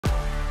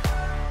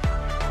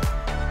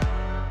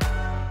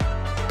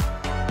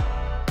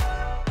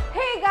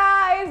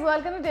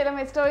welcome to Taylor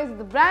Made Stories,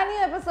 the brand new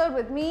episode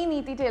with me,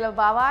 Niti Taylor.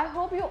 I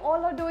hope you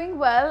all are doing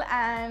well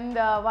and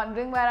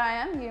wondering where I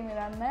am. ये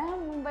मेरा नया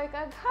मुंबई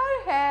का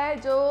घर है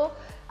जो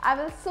I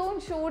will soon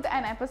shoot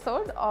an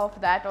episode of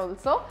that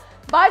also.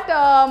 But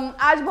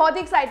आज बहुत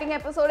ही exciting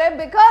episode है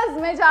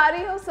because मैं जा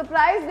रही हूँ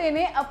surprise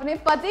देने अपने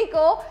पति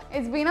को.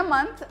 It's been a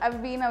month.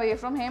 I've been away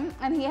from him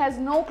and he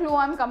has no clue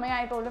I'm coming.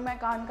 I told him I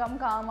can't come.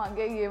 काम आ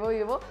गया ये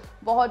वो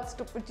बहुत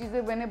stupid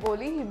चीजें मैंने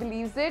बोली. He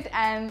believes it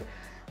and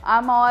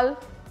I'm all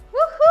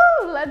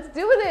woohoo, let's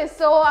do this.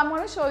 So I'm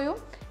going to show you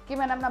कि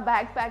मैंने अपना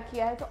बैग पैक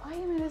किया है तो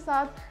आइए मेरे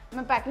साथ.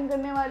 मैं पैकिंग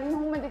करने वाली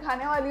हूँ, मैं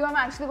दिखाने वाली हूँ. I'm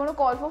actually going to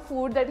call for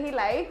food that he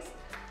likes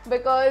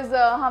because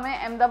हमें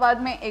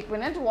अहमदाबाद में एक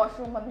मिनट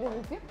वॉशरूम बंद कर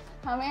देती है.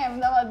 हमें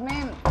अहमदाबाद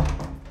में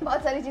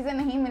बहुत सारी चीज़ें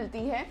नहीं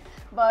मिलती है.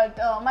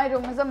 But my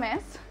room is a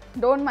mess.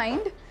 Don't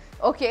mind.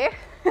 Okay.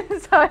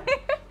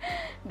 Sorry.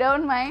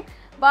 Don't mind.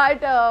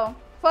 But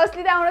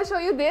firstly, I want to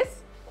show you this.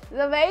 It's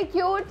a very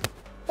cute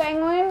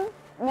penguin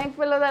neck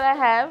pillow that I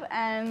have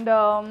and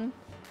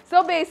so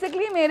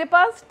basically मेरे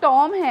पास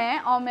Tom है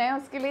और मैं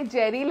उसके लिए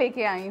Jerry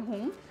लेके आई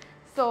हूँ.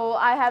 So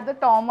I have the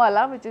Tom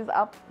वाला which is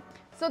up.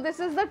 So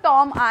this is the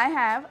Tom I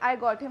have. I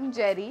got him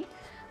Jerry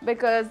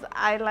because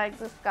I like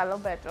this color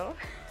better.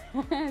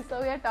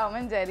 So we are Tom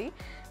and Jerry.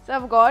 So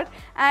I've got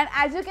and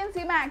as you can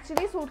see मैं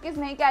actually suitcase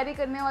नहीं carry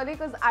करने वाली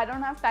because I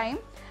don't have time.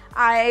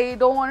 I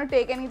don't want to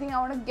take anything.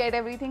 I want to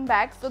get everything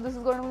back. So this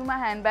is going to be my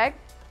handbag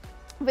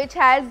which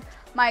has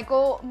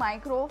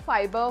micro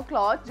fibre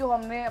cloth जो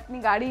हमने अपनी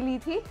गाड़ी ली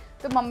थी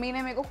तो mummy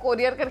ने मेरे को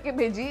courier करके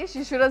भेजी.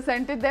 She should have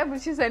sent it there but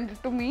she sent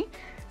it to me.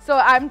 So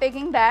I am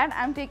taking that.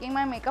 I am taking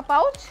my makeup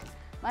pouch,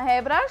 my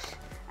hair brush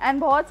and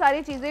बहुत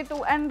सारी चीज़ें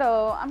to and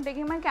I am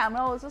taking my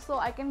camera also so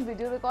I can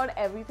video record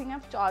everything. I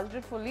have charged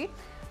it fully.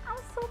 I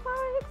am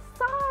super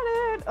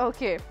excited.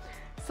 Okay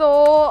so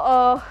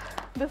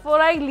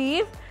before I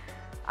leave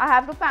I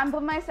have to pamper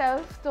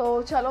myself. तो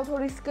चलो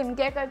थोड़ी skin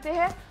care करते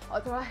हैं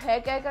और थोड़ा hair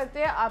care करते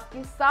हैं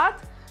आपके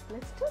साथ.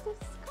 Let's do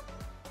this.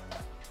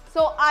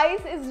 So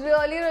ice is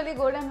really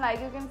good and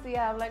like you can see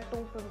I have like 2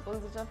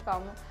 pimples which have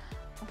come.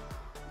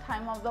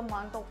 Time of the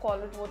month or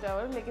call it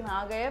whatever लेकिन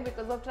आ गए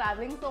because of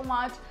traveling so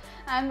much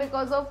and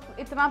because of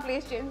इतना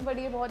place change. but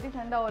ये बहुत ही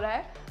ठंडा हो रहा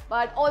है.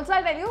 But also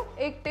I tell you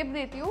एक tip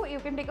देती हूँ.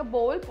 You can take a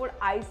bowl,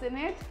 put ice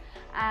in it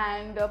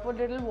and put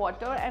little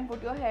water and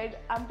put your head,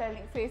 I'm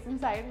telling, face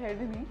inside,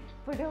 head in,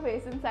 put your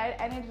face inside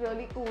and it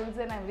really cools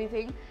and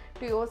everything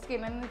to your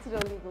skin and it's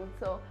really good.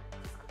 So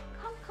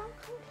come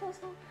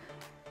closer.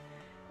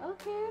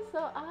 Okay,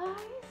 so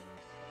eyes.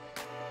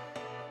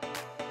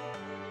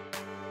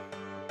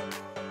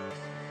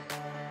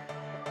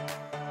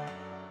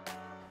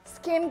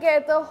 Skin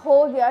care तो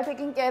हो गया.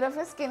 Taking care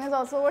of your skin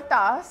is also a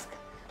task.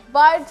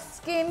 But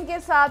skin के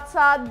साथ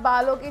साथ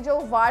बालों की जो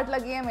वाट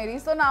लगी है मेरी.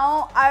 So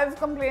now I have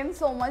complain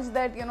so much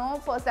that you know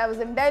first I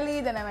was in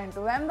Delhi, then I went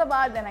to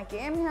Ahmedabad, then I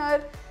came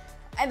here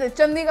and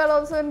Chandigarh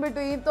also in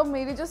between. तो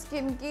मेरी जो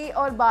स्किन की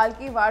और बाल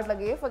की वाट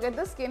लगी है, forget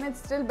the skin,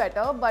 it's still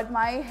better but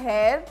my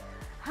hair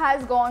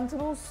has gone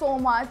through so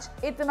much.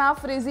 इतना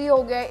फ्रिजी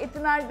हो गया,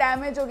 इतना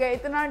डैमेज हो गया,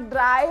 इतना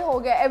ड्राई हो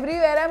गया.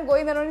 Everywhere I am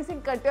going there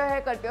only cut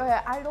your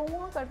hair. I don't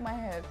want cut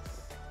my hair.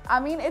 I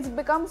mean it's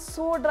become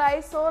so dry,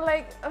 so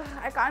like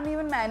I can't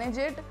even manage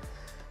it.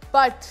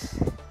 But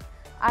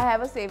I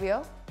have a savior.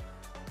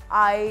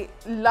 I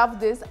love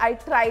this. I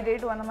tried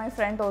it. One of my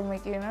friends told me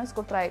कि you know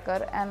इसको try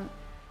कर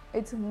and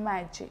it's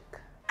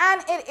magic.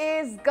 And it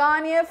is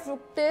Garnier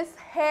Fructis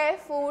Hair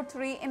Food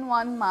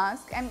 3-in-1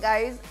 Mask. And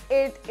guys,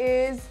 it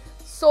is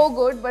so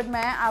good. But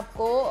मैं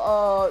आपको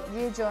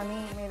ये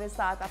journey मेरे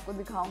साथ आपको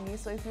दिखाऊंगी.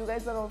 So if you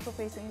guys are also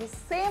facing the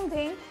same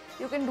thing,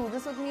 you can do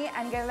this with me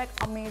and get like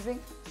amazing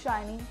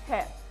shiny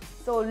hair.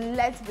 So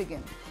let's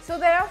begin. So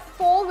there are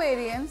 4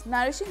 variants.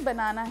 Nourishing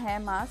banana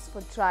hair mask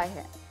for dry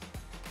hair.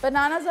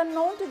 Bananas are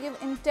known to give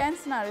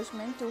intense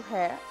nourishment to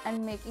hair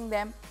and making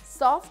them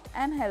soft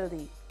and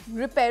healthy.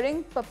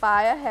 Repairing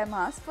papaya hair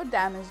mask for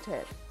damaged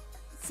hair.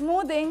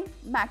 Smoothing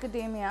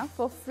macadamia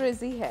for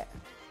frizzy hair.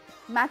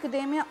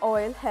 Macadamia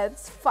oil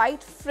helps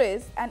fight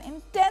frizz and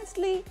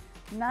intensely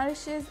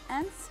nourishes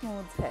and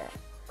smooths hair.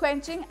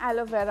 Quenching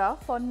aloe vera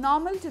for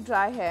normal to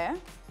dry hair.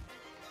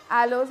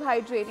 Aloe's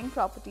hydrating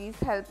properties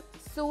help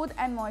soothe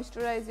and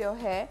moisturize your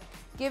hair,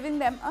 giving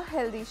them a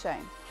healthy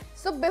shine.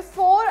 So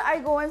before I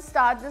go and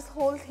start this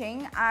whole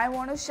thing, I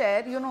want to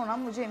share, you know ना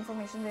मुझे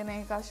information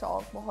देने का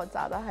शौक बहुत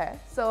ज़्यादा है.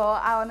 So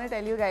I want to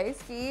tell you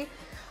guys कि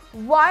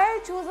why I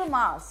choose a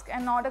mask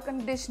and not a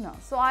conditioner.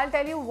 So I'll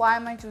tell you why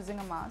am I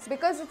choosing a mask.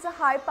 Because it's a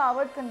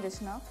high-powered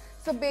conditioner.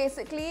 So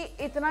basically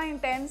इतना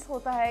intense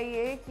होता है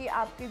ये कि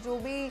आपके जो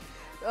भी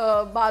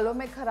बालों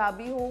में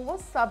खराबी हो वो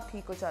सब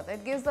ठीक हो जाता है.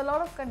 It gives a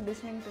lot of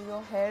conditioning to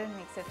your hair and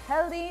makes it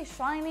healthy,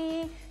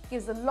 shiny,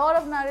 gives a lot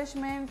of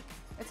nourishment.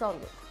 It's all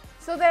good.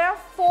 So there are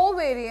 4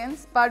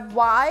 variants, but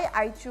why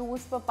I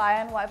choose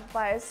papaya and why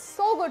papaya is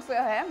so good for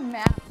your hair,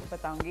 मैं आपको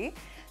बताऊंगी.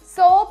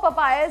 So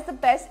papaya is the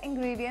best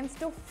ingredients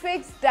to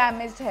fix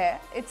damaged hair.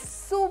 It's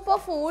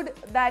superfood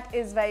that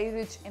is very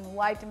rich in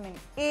vitamin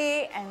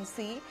A and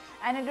C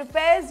and it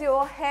repairs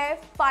your hair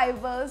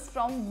fibers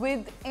from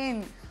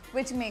within.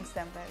 which makes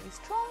them very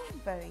strong,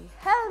 very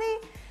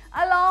healthy,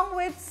 along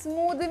with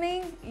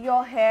smoothening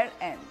your hair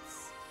ends.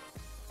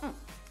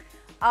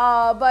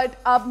 But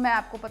अब मैं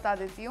आपको बता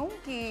देती हूँ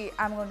कि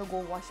I'm going to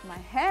go wash my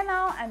hair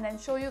now and then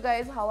show you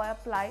guys how I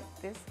apply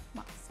this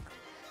mask.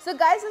 So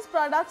guys, this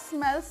product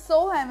smells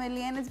so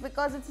heavenly, and it's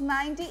because it's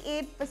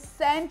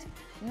 98%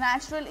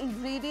 natural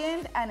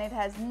ingredient and it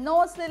has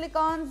no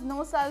silicons,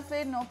 no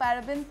sulfate, no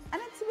parabens,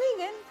 and it's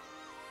vegan.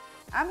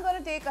 I'm going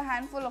to take a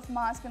handful of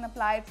mask and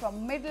apply it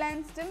from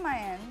mid-length till my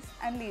ends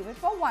and leave it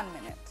for 1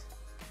 minute.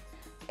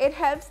 It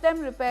helps them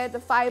repair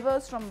the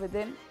fibers from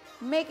within,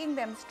 making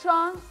them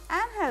strong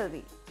and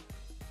healthy.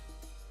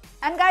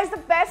 And guys, the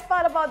best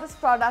part about this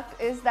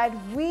product is that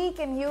we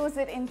can use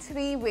it in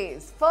 3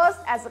 ways. First,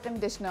 as a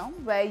conditioner,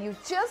 where you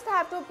just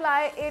have to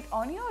apply it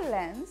on your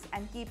lens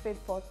and keep it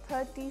for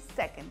 30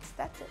 seconds.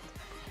 That's it.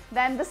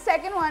 Then the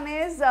second one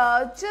is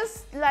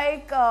just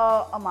like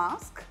a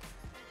mask,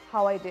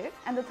 how I did.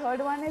 And the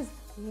third one is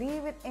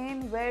leave it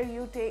in, where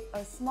you take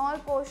a small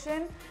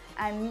portion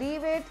and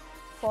leave it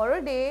for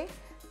a day.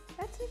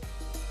 That's it.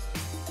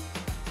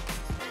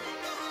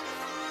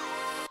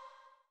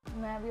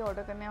 मैं अभी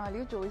order करने वाली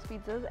हूँ Jois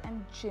pizzas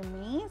and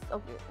जिमीज़.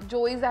 Okay,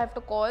 Jois I have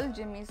to call,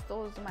 जिमीज़ तो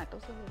जोमेटो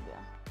से हो गया.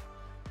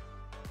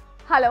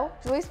 Hello,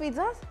 Jois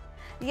pizzas.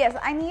 Yes,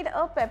 I need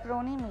a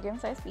pepperoni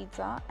medium-sized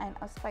pizza and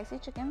a spicy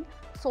chicken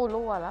solo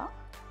wala.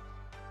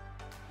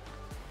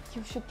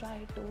 You should try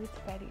it too. It's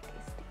very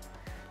tasty.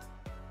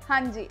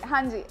 हाँ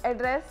जी.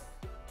 Address.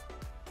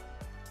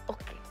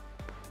 Okay.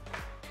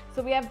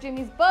 So we have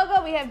Jimmy's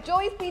Burger, we have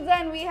Joey's Pizza,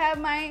 and we have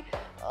my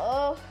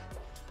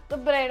the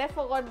bread. I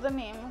forgot the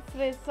name.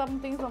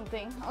 Something.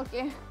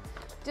 Okay.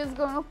 Just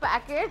going to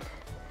pack it.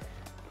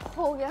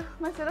 हो गया.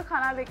 मैं सिर्फ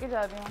खाना लेके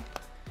जा रही हूँ.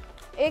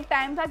 एक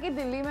टाइम था कि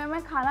दिल्ली में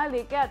मैं खाना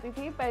लेके आती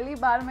थी. पहली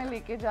बार मैं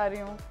लेके जा रही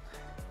हूँ.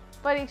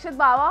 परीक्षित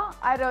बाबा,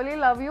 I really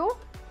love you.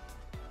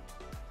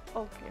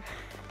 Okay.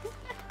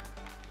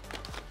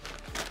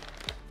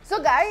 So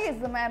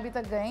guys, मैं अभी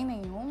तक गई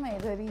नहीं हूँ. मैं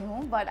इधर ही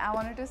हूँ. But I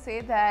wanted to say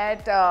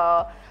that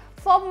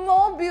for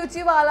more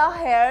beauty wala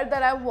hair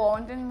that I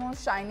want and more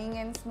shining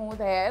and smooth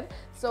hair,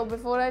 so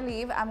before I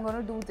leave, I'm going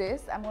to do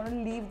this. I'm going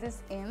to leave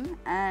this in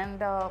and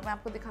मैं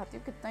आपको दिखाती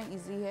हूँ कितना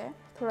easy है.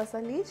 थोड़ा सा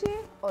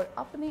लीजिए और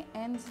अपने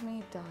ends में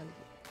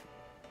डालिए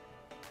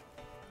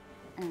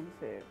and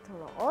फिर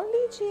थोड़ा और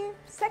लीजिए.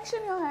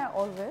 Section your hair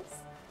always.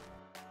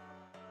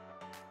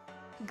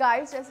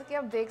 Guys, जैसे कि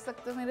आप देख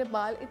सकते हो मेरे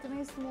बाल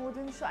इतने smooth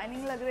and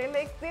shining लग रहे हैं.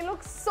 Like they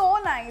look so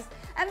nice.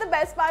 And the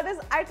best part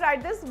is I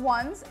tried this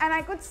once and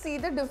I could see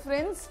the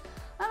difference.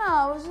 And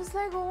I was just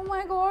like, oh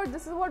my god,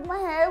 this is what my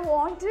hair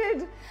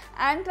wanted.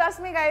 And trust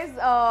me guys,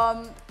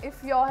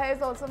 if your hair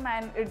is also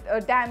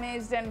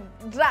damaged and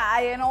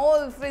dry and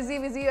all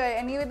frizzy-wizzy,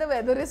 anyway the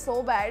weather is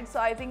so bad, so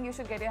I think you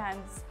should get your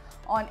hands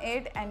on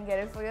it and get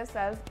it for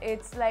yourself.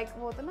 It's like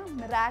वो होता ना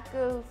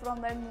miracle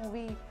from that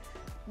movie.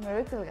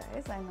 Miracle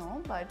guys, I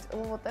know, but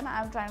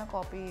I'm trying to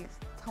copy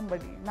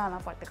somebody, Nana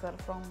Patekar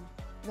from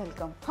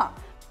Welcome.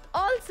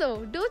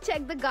 Also, do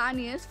check the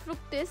Garnier's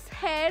Fructis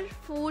Hair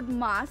Food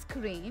Mask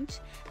range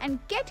and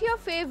get your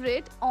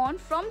favorite on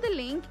from the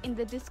link in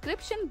the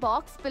description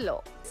box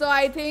below. So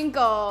I think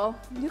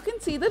you can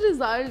see the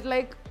result.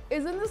 Like,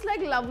 isn't this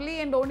like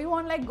lovely, and don't you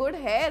want like good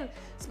hair,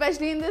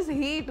 especially in this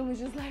heat, which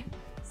is like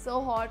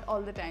so hot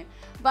all the time.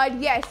 But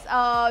yes,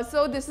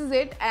 so this is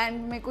it,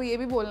 and मेरे को ये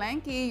भी बोलना है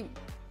कि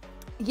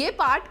ये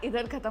part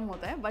इधर खत्म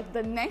होता है, but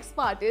the next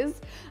part is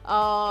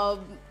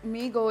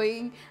me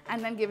going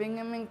and then giving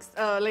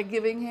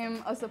him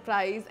a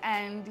surprise,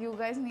 and you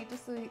guys need to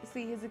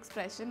see his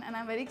expression, and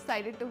I'm very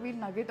excited to be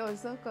Nugget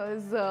also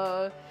because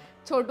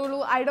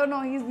Chotulu, I don't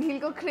know, he'll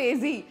go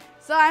crazy.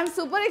 So I'm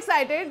super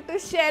excited to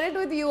share it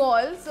with you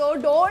all. So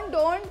don't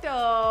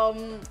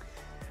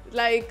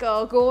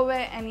go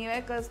away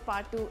anywhere because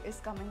part 2 is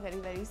coming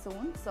very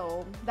soon.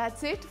 So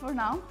that's it for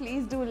now.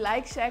 Please do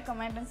like, share,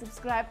 comment and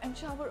subscribe and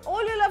shower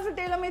all your love to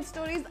tailor-made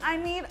stories. I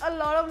need a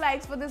lot of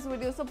likes for this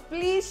video, so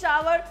please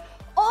shower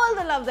all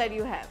the love that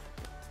you have.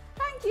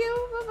 Thank you.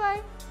 Bye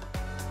bye.